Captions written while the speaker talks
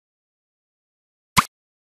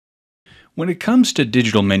When it comes to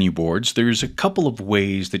digital menu boards, there's a couple of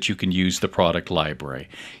ways that you can use the product library.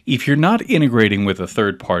 If you're not integrating with a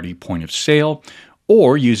third-party point of sale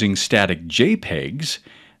or using static JPEGs,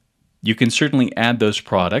 you can certainly add those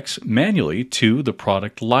products manually to the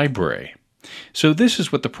product library. So this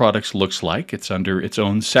is what the products looks like. It's under its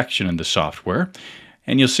own section in the software.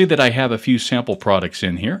 And you'll see that I have a few sample products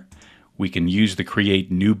in here. We can use the Create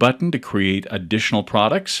New button to create additional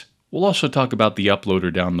products. We'll also talk about the Upload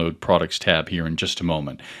or Download Products tab here in just a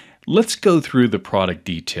moment. Let's go through the product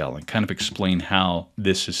detail and kind of explain how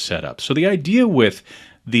this is set up. So the idea with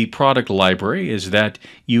the product library is that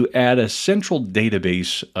you add a central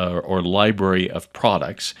database or library of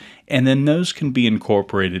products, and then those can be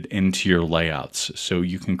incorporated into your layouts. So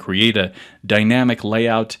you can create a dynamic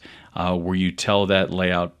layout where you tell that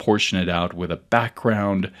layout, portion it out with a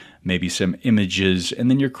background, maybe some images, and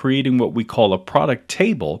then you're creating what we call a product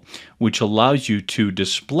table, which allows you to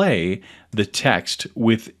display the text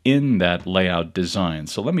within that layout design.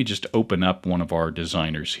 So let me just open up one of our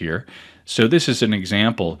designers here. So this is an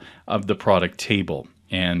example of the product table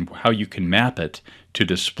and how you can map it to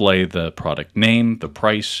display the product name, the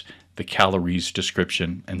price, the calories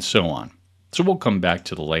description, and so on. So we'll come back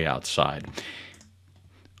to the layout side.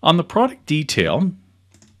 On the product detail,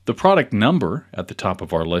 the product number at the top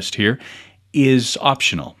of our list here is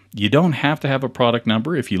optional. You don't have to have a product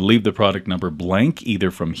number. If you leave the product number blank,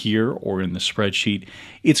 either from here or in the spreadsheet,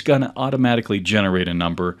 it's going to automatically generate a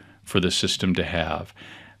number for the system to have.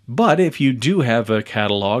 But if you do have a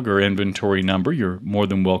catalog or inventory number, you're more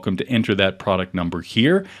than welcome to enter that product number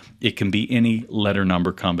here. It can be any letter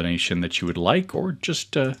number combination that you would like, or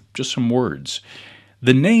just some words.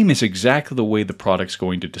 The name is exactly the way the product's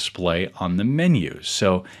going to display on the menu.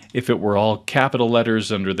 So if it were all capital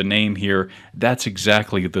letters under the name here, that's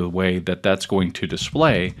exactly the way that that's going to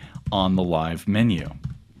display on the live menu.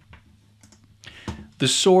 The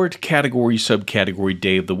sort, category, subcategory,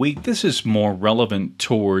 day of the week, this is more relevant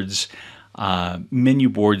towards menu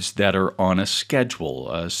boards that are on a schedule,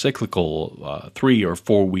 a cyclical 3 or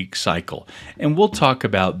 4 week cycle. And we'll talk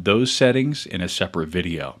about those settings in a separate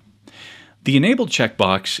video. The Enable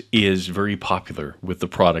checkbox is very popular with the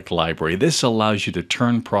product library. This allows you to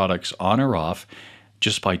turn products on or off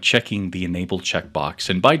just by checking the Enable checkbox.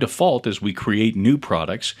 And by default, as we create new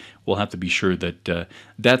products, we'll have to be sure that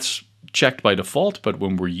that's checked by default, but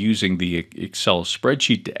when we're using the Excel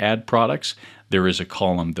spreadsheet to add products, there is a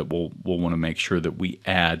column that we'll want to make sure that we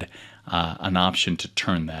add an option to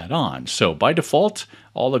turn that on. So by default,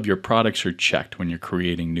 all of your products are checked when you're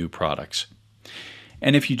creating new products.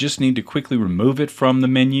 And if you just need to quickly remove it from the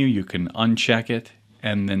menu, you can uncheck it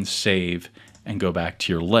and then save and go back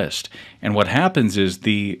to your list. And what happens is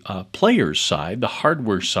the player's side, the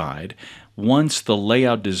hardware side, once the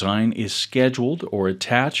layout design is scheduled or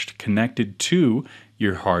attached, connected to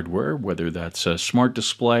your hardware, whether that's a smart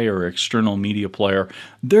display or external media player,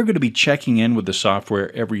 they're going to be checking in with the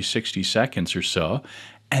software every 60 seconds or so.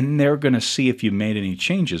 And they're going to see if you made any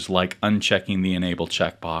changes, like unchecking the Enable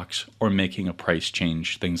checkbox or making a price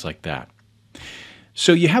change, things like that.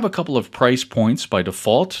 So you have a couple of price points by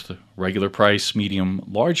default, the regular price, medium,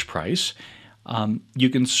 large price. You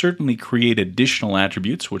can certainly create additional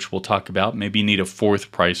attributes, which we'll talk about. Maybe you need a 4th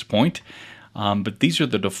price point. But these are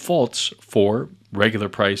the defaults for regular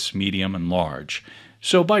price, medium, and large.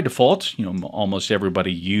 So by default, almost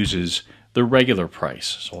everybody uses the regular price.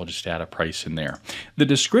 So I'll just add a price in there. The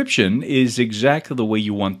description is exactly the way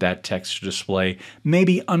you want that text to display,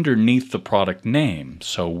 maybe underneath the product name.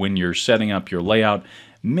 So when you're setting up your layout,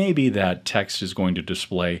 maybe that text is going to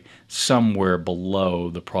display somewhere below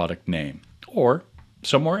the product name or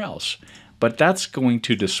somewhere else. But that's going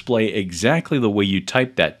to display exactly the way you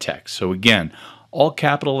type that text. So again, all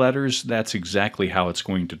capital letters, that's exactly how it's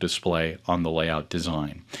going to display on the layout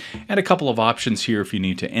design. And a couple of options here if you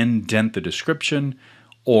need to indent the description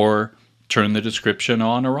or turn the description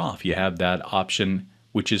on or off. You have that option,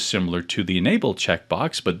 which is similar to the Enable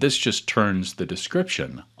checkbox, but this just turns the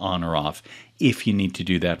description on or off if you need to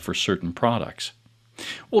do that for certain products.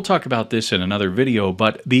 We'll talk about this in another video,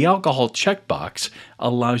 but the alcohol checkbox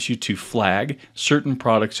allows you to flag certain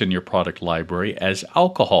products in your product library as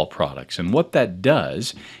alcohol products. And what that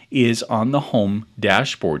does is on the home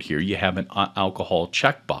dashboard here, you have an alcohol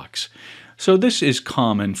checkbox. So this is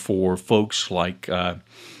common for folks like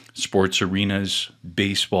sports arenas,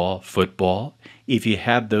 baseball, football. If you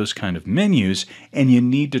have those kind of menus and you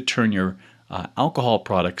need to turn your alcohol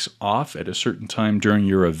products off at a certain time during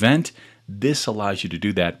your event, this allows you to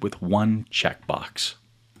do that with one checkbox.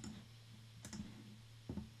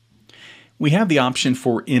 We have the option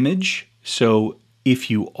for image. So if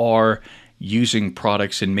you are using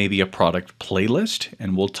products in maybe a product playlist,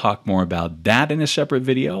 and we'll talk more about that in a separate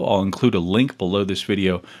video. I'll include a link below this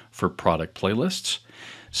video for product playlists.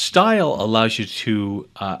 Style allows you to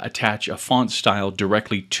attach a font style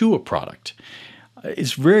directly to a product.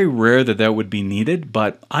 It's very rare that that would be needed,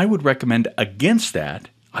 but I would recommend against that.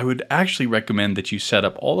 I would actually recommend that you set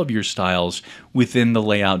up all of your styles within the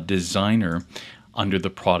Layout Designer under the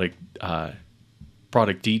product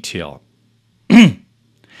detail.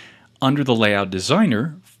 Under the Layout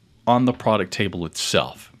Designer on the product table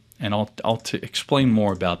itself. And I'll explain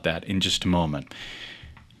more about that in just a moment.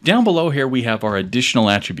 Down below here we have our additional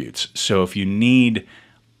attributes. So if you need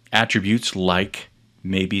attributes like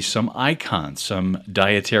maybe some icons, some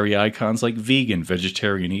dietary icons like vegan,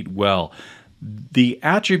 vegetarian, eat well, the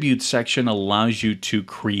attributes section allows you to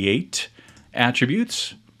create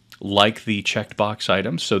attributes like the checked box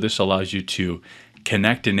items. So this allows you to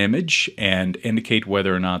connect an image and indicate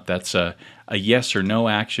whether or not that's a yes or no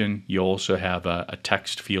action. You also have a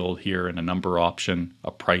text field here and a number option,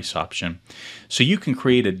 a price option. So you can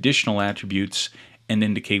create additional attributes and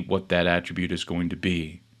indicate what that attribute is going to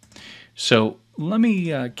be. So let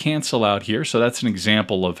me cancel out here. So that's an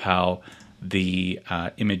example of how the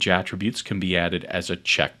image attributes can be added as a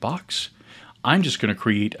checkbox. I'm just going to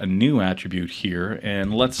create a new attribute here,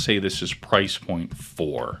 and let's say this is price point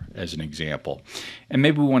 4 as an example. And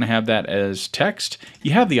maybe we want to have that as text.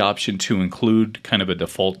 You have the option to include kind of a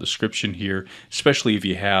default description here, especially if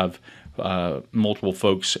you have multiple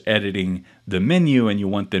folks editing the menu and you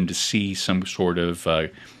want them to see some sort of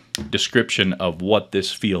description of what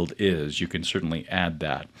this field is. You can certainly add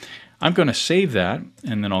that. I'm going to save that,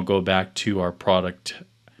 and then I'll go back to our product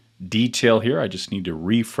detail here. I just need to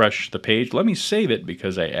refresh the page. Let me save it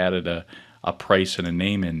because I added a price and a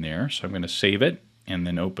name in there. So I'm going to save it and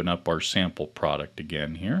then open up our sample product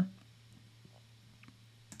again here.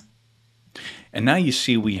 And now you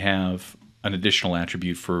see we have an additional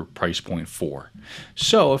attribute for price point 4.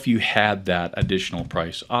 So if you had that additional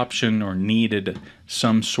price option or needed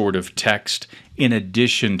some sort of text in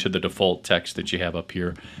addition to the default text that you have up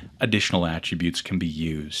here, additional attributes can be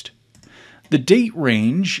used. The date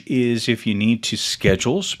range is if you need to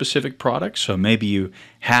schedule specific products. So maybe you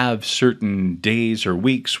have certain days or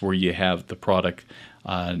weeks where you have the product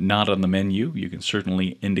not on the menu. You can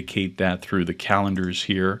certainly indicate that through the calendars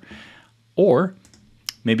here. Or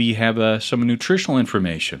maybe you have some nutritional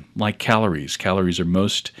information like calories. Calories are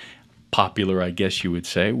most popular, I guess you would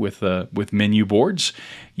say, with menu boards.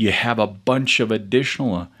 You have a bunch of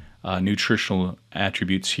additional nutritional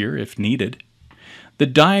attributes here if needed. The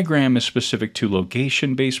diagram is specific to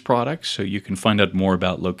location-based products, so you can find out more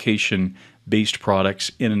about location-based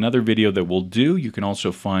products in another video that we'll do. You can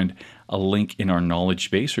also find a link in our knowledge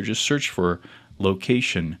base, or just search for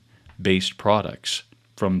location-based products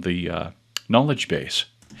from the knowledge base.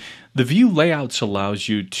 The view layouts allows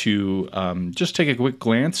you to just take a quick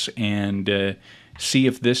glance and see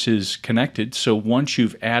if this is connected. So once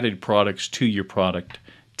you've added products to your product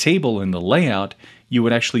table in the layout, you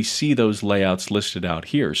would actually see those layouts listed out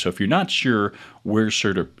here. So if you're not sure where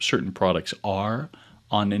certain products are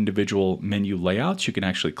on individual menu layouts, you can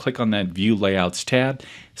actually click on that View Layouts tab,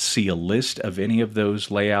 see a list of any of those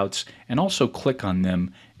layouts, and also click on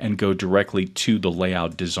them and go directly to the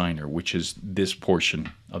Layout Designer, which is this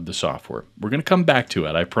portion of the software. We're going to come back to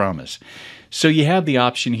it, I promise. So you have the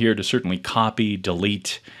option here to certainly copy,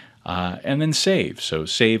 delete, and then save. So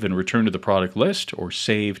save and return to the product list, or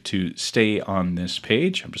save to stay on this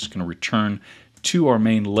page. I'm just going to return to our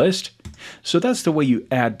main list. So that's the way you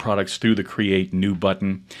add products through the Create New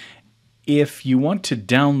button. If you want to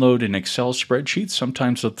download an Excel spreadsheet,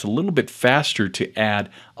 sometimes it's a little bit faster to add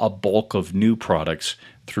a bulk of new products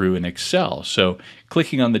through an Excel. So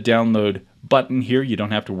clicking on the download button here, you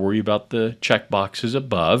don't have to worry about the checkboxes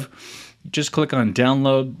above. Just click on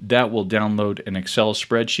download. That will download an Excel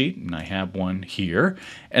spreadsheet, and I have one here.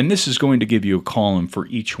 And this is going to give you a column for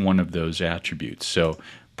each one of those attributes. So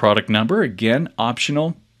product number, again,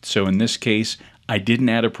 optional. So in this case, I didn't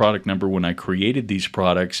add a product number when I created these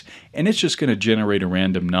products, and it's just going to generate a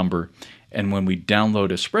random number. And when we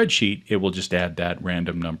download a spreadsheet, it will just add that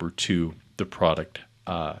random number to the product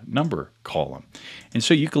number column. And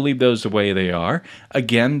so you can leave those the way they are.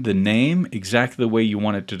 Again, the name, exactly the way you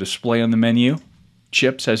want it to display on the menu.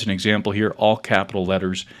 Chips, as an example here, all capital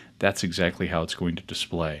letters. That's exactly how it's going to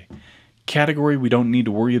display. Category we don't need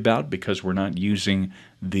to worry about because we're not using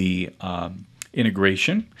the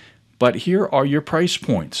integration. But here are your price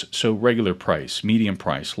points. So regular price, medium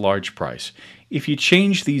price, large price. If you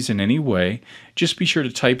change these in any way, just be sure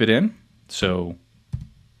to type it in. So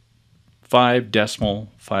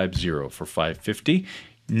 5.50 for $5.50.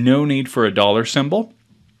 No need for a dollar symbol.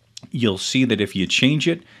 You'll see that if you change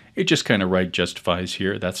it, it just kind of right justifies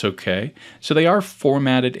here. That's okay. So they are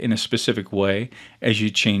formatted in a specific way. As you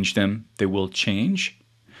change them, they will change.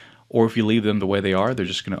 Or if you leave them the way they are, they're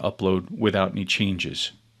just going to upload without any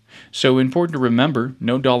changes. So important to remember,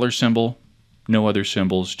 no dollar symbol, no other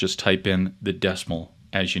symbols, just type in the decimal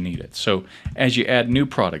as you need it. So as you add new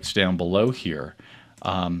products down below here,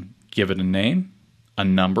 give it a name, a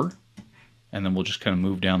number, and then we'll just kind of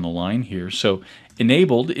move down the line here. So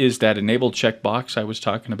enabled is that enabled checkbox I was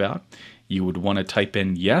talking about. You would want to type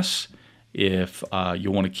in yes if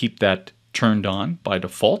you want to keep that turned on by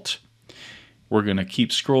default. We're going to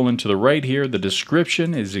keep scrolling to the right here. The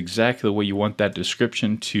description is exactly the way you want that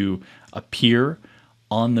description to appear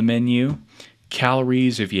on the menu.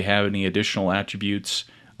 Calories, if you have any additional attributes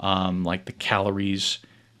like the calories,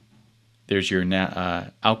 there's your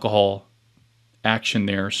alcohol action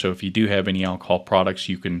there. So if you do have any alcohol products,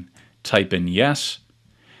 you can type in yes.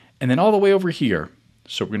 And then all the way over here,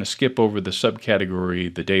 so we're going to skip over the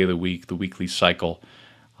subcategory, the day of the week, the weekly cycle,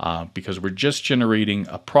 because we're just generating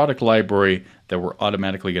a product library that we're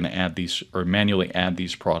automatically going to add these or manually add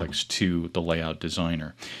these products to the layout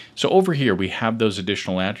designer. So over here we have those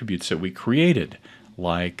additional attributes that we created,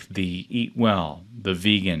 like the eat well, the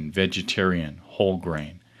vegan, vegetarian, whole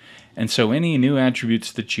grain. And so any new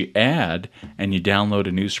attributes that you add and you download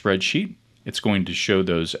a new spreadsheet, it's going to show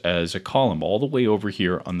those as a column all the way over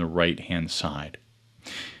here on the right hand side.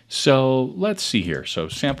 So let's see here. So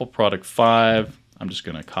sample product 5, I'm just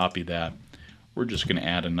going to copy that. We're just going to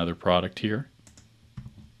add another product here.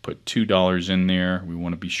 Put $2 in there. We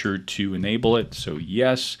want to be sure to enable it. So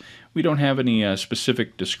yes, we don't have any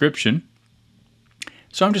specific description.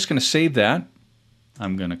 So I'm just going to save that.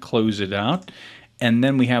 I'm going to close it out. And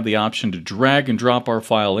then we have the option to drag and drop our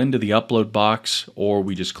file into the upload box, or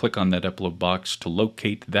we just click on that upload box to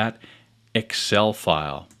locate that Excel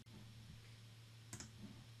file.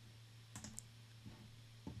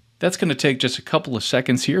 That's going to take just a couple of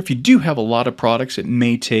seconds here. If you do have a lot of products, it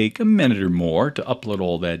may take a minute or more to upload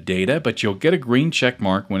all that data, but you'll get a green check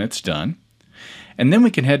mark when it's done. And then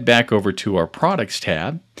we can head back over to our Products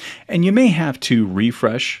tab, and you may have to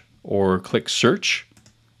refresh or click Search,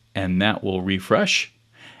 and that will refresh.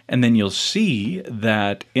 And then you'll see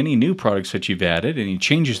that any new products that you've added, any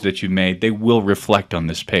changes that you've made, they will reflect on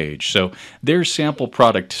this page. So there's sample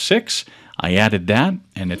product 6. I added that,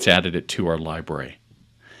 and it's added it to our library.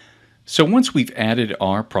 So once we've added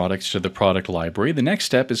our products to the product library, the next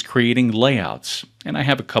step is creating layouts. And I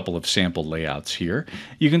have a couple of sample layouts here.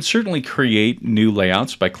 You can certainly create new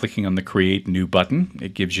layouts by clicking on the Create New button.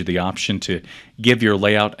 It gives you the option to give your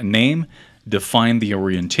layout a name, define the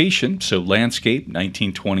orientation, so landscape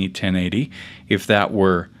 1920 1080.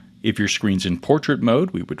 If your screen's in portrait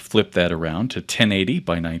mode, we would flip that around to 1080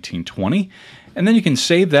 by 1920. And then you can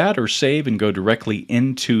save that or save and go directly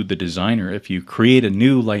into the designer. If you create a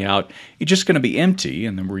new layout, it's just going to be empty,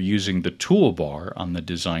 and then we're using the toolbar on the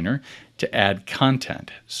designer to add content.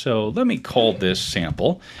 So let me call this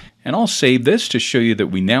sample, and I'll save this to show you that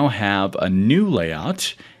we now have a new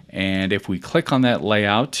layout. And if we click on that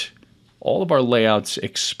layout, all of our layouts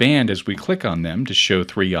expand as we click on them to show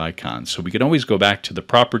 3 icons. So we can always go back to the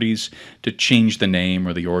properties to change the name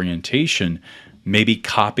or the orientation, maybe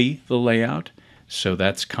copy the layout. So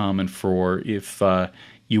that's common for if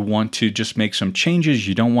you want to just make some changes,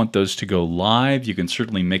 you don't want those to go live, you can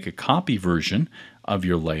certainly make a copy version of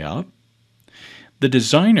your layout. The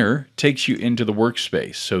designer takes you into the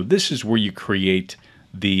workspace. So this is where you create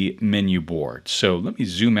the menu board. So let me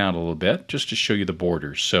zoom out a little bit just to show you the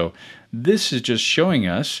borders. So this is just showing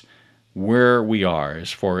us where we are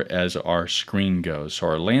as far as our screen goes. So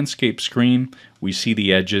our landscape screen, we see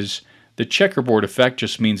the edges. The checkerboard effect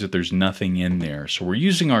just means that there's nothing in there. So we're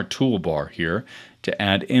using our toolbar here to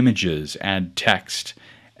add images, add text,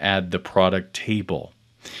 add the product table.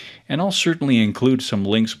 And I'll certainly include some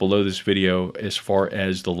links below this video as far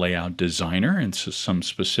as the layout designer and some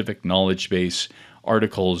specific knowledge base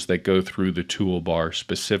articles that go through the toolbar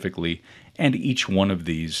specifically and each one of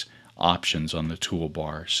these options on the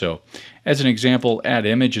toolbar. So as an example, add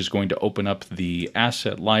image is going to open up the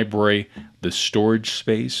asset library, the storage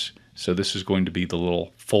space. So this is going to be the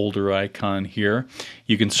little folder icon here.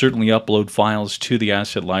 You can certainly upload files to the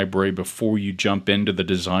asset library before you jump into the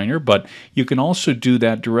designer, but you can also do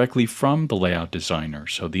that directly from the layout designer.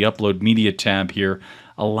 So the upload media tab here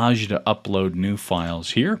allows you to upload new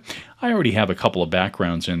files here. I already have a couple of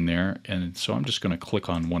backgrounds in there, and so I'm just going to click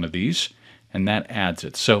on one of these, and that adds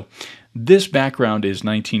it. So this background is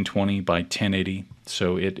 1920 by 1080,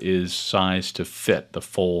 so it is sized to fit the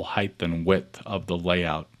full height and width of the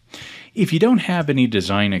layout. If you don't have any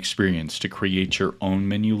design experience to create your own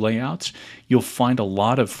menu layouts, you'll find a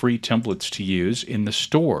lot of free templates to use in the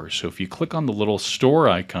store. So if you click on the little store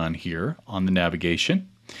icon here on the navigation,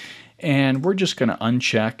 and we're just going to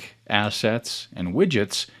uncheck assets and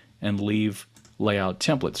widgets and leave layout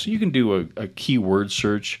templates. So you can do a keyword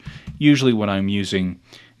search. Usually when I'm using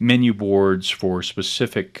menu boards for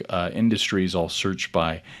specific industries, I'll search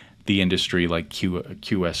by the industry, like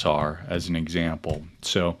QSR as an example.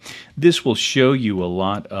 So this will show you a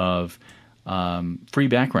lot of free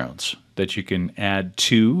backgrounds that you can add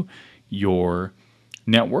to your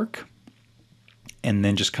network, and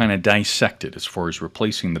then just kind of dissect it as far as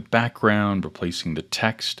replacing the background, replacing the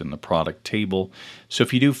text and the product table. So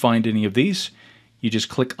if you do find any of these, you just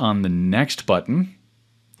click on the next button,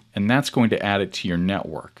 and that's going to add it to your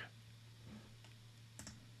network.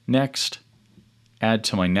 Next, add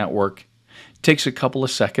to my network. It takes a couple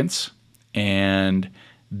of seconds, and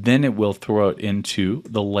then it will throw it into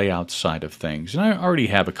the layout side of things. And I already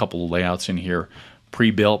have a couple of layouts in here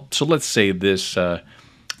pre-built. So let's say this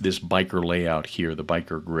this biker layout here, the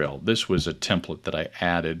biker grill. This was a template that I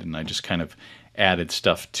added, and I just kind of added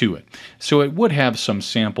stuff to it. So it would have some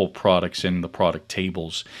sample products in the product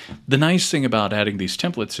tables. The nice thing about adding these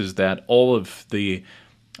templates is that all of the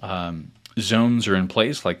zones are in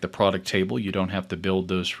place, like the product table. You don't have to build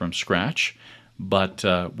those from scratch, but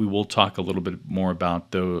we will talk a little bit more about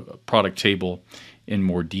the product table in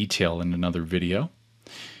more detail in another video.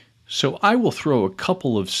 So I will throw a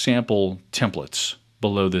couple of sample templates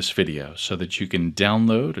below this video so that you can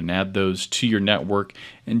download and add those to your network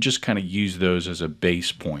and just kind of use those as a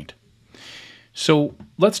base point. So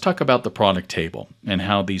let's talk about the product table and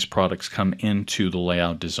how these products come into the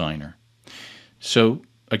Layout Designer. So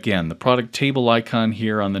again, the product table icon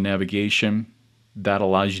here on the navigation, that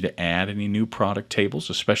allows you to add any new product tables,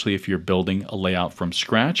 especially if you're building a layout from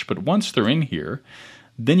scratch. But once they're in here,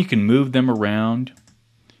 then you can move them around.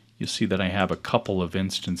 You'll see that I have a couple of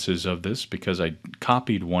instances of this because I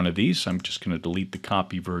copied one of these. I'm just going to delete the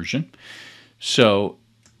copy version. So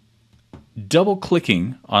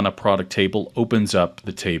double-clicking on a product table opens up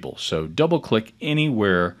the table. So double-click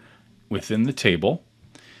anywhere within the table.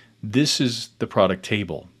 This is the product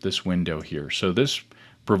table, this window here. So this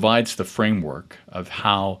provides the framework of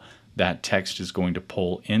how that text is going to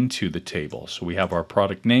pull into the table. So we have our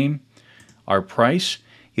product name, our price.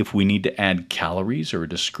 If we need to add calories or a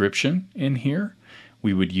description in here,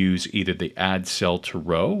 we would use either the add cell to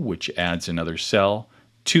row, which adds another cell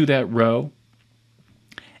to that row.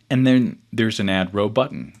 And then there's an add row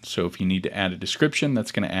button. So if you need to add a description,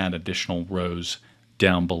 that's going to add additional rows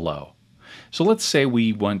down below. So let's say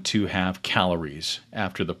we want to have calories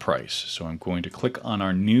after the price. So I'm going to click on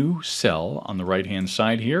our new cell on the right-hand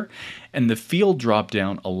side here, and the field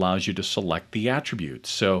drop-down allows you to select the attributes.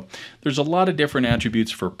 So there's a lot of different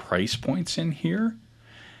attributes for price points in here.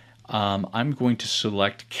 I'm going to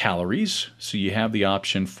select calories. So you have the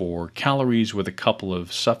option for calories with a couple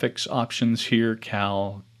of suffix options here,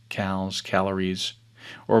 cal, cals, calories.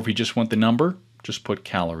 Or if you just want the number, just put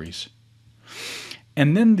calories.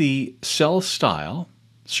 And then the cell style,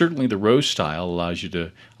 certainly the row style allows you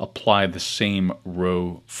to apply the same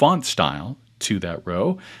row font style to that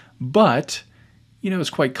row, but it's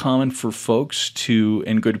quite common for folks to,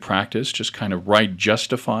 in good practice, just kind of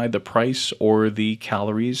justify the price or the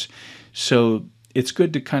calories. So it's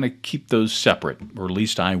good to kind of keep those separate, or at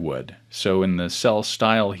least I would. So in the cell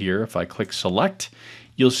style here, if I click select,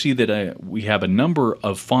 you'll see that we have a number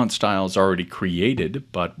of font styles already created,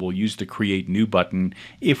 but we'll use the Create New button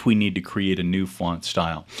if we need to create a new font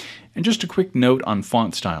style. And just a quick note on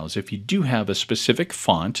font styles. If you do have a specific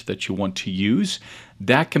font that you want to use,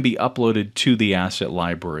 that can be uploaded to the asset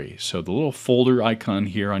library. So the little folder icon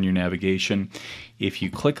here on your navigation, if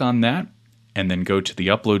you click on that and then go to the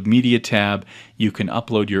Upload Media tab, you can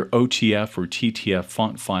upload your OTF or TTF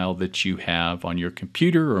font file that you have on your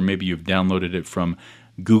computer, or maybe you've downloaded it from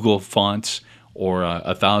Google Fonts or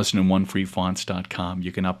 1001freefonts.com.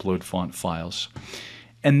 You can upload font files.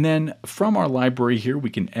 And then from our library here,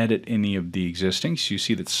 we can edit any of the existing. So you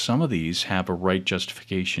see that some of these have a right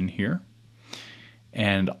justification here.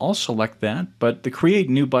 And I'll select that, but the Create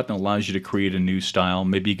New button allows you to create a new style.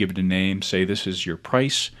 Maybe you give it a name, say this is your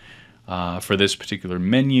price for this particular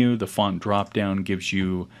menu. The font drop-down gives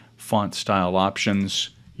you font style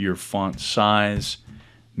options, your font size.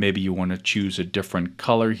 Maybe you want to choose a different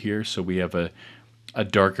color here, so we have a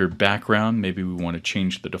darker background. Maybe we want to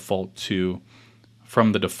change the default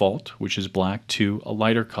from the default, which is black, to a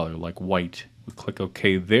lighter color like white. We click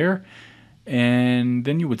OK there, and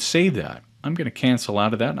then you would save that. I'm going to cancel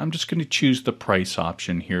out of that, and I'm just going to choose the price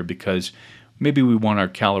option here because maybe we want our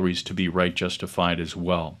calories to be right justified as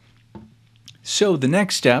well. So the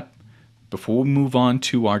next step, before we move on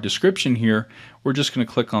to our description here, we're just going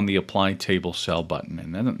to click on the Apply Table Cell button,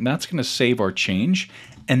 and then that's going to save our change,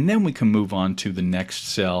 and then we can move on to the next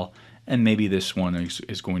cell, and maybe this one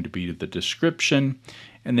is going to be the description,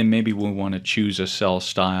 and then maybe we want to choose a cell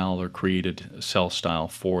style or create a cell style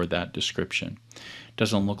for that description.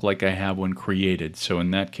 Doesn't look like I have one created, so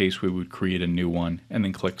in that case we would create a new one and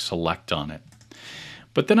then click Select on it.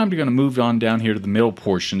 But then I'm going to move on down here to the middle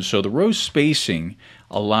portion. So the row spacing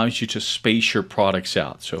allows you to space your products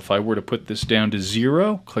out. So if I were to put this down to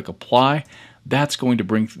 0, click Apply, that's going to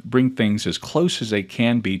bring things as close as they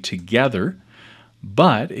can be together.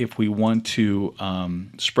 But if we want to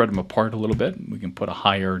spread them apart a little bit, we can put a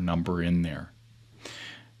higher number in there.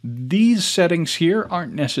 These settings here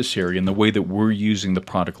aren't necessary in the way that we're using the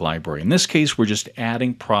product library. In this case, we're just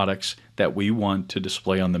adding products that we want to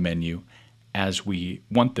display on the menu as we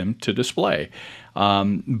want them to display.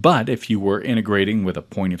 But if you were integrating with a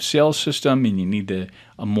point of sale system and you need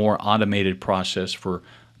a more automated process for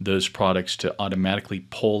those products to automatically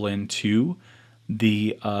pull into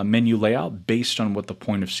the menu layout based on what the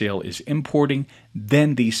point of sale is importing,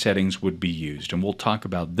 then these settings would be used. And we'll talk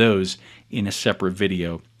about those in a separate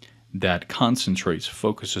video that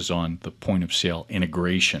focuses on the point of sale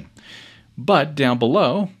integration. But down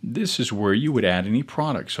below, this is where you would add any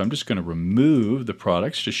products. So I'm just going to remove the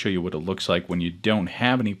products to show you what it looks like when you don't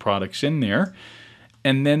have any products in there.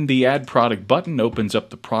 And then the Add Product button opens up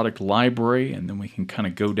the product library, and then we can kind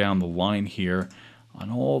of go down the line here on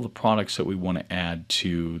all the products that we want to add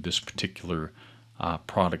to this particular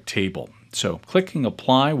product table. So clicking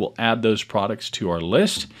Apply will add those products to our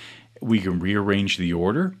list. We can rearrange the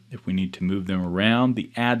order if we need to move them around. The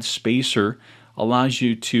Add Spacer allows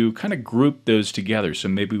you to kind of group those together. So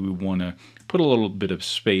maybe we want to put a little bit of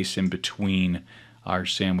space in between our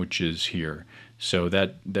sandwiches here. So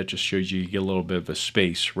that just shows you get a little bit of a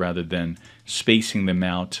space rather than spacing them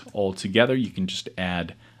out all together. You can just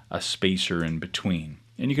add a spacer in between.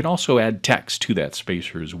 And you can also add text to that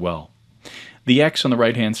spacer as well. The X on the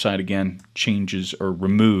right-hand side, again, changes or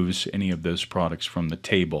removes any of those products from the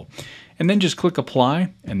table. And then just click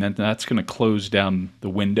Apply, and then that's going to close down the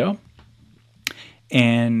window.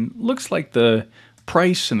 And looks like the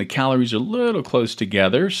price and the calories are a little close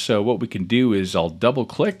together. So what we can do is I'll double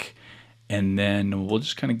click, and then we'll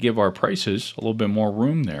just kind of give our prices a little bit more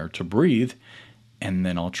room there to breathe. And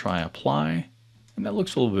then I'll try Apply, and that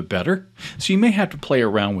looks a little bit better. So you may have to play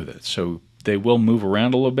around with it. So they will move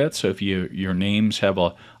around a little bit. So if your names have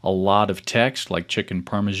a lot of text, like chicken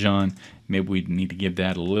parmesan, maybe we need to give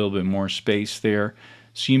that a little bit more space there.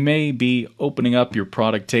 So you may be opening up your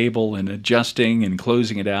product table and adjusting and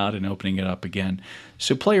closing it out and opening it up again.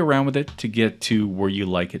 So play around with it to get to where you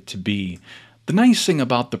like it to be. The nice thing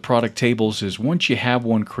about the product tables is once you have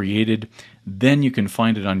one created, then you can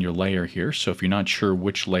find it on your layer here. So if you're not sure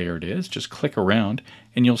which layer it is, just click around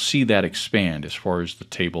and you'll see that expand as far as the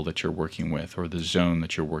table that you're working with or the zone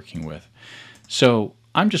that you're working with. So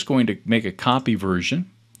I'm just going to make a copy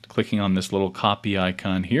version, clicking on this little copy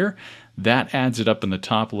icon here. That adds it up in the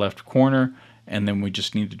top left corner, and then we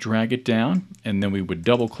just need to drag it down, and then we would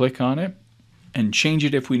double click on it and change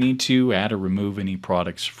it if we need to, add or remove any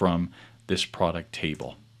products from this product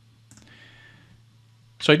table.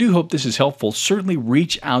 So I do hope this is helpful. Certainly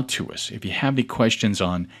reach out to us if you have any questions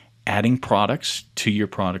on adding products to your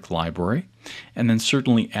product library, and then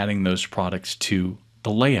certainly adding those products to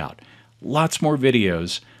the layout. Lots more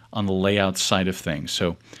videos on the layout side of things.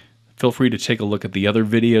 So feel free to take a look at the other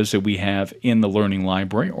videos that we have in the Learning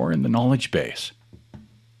Library or in the Knowledge Base.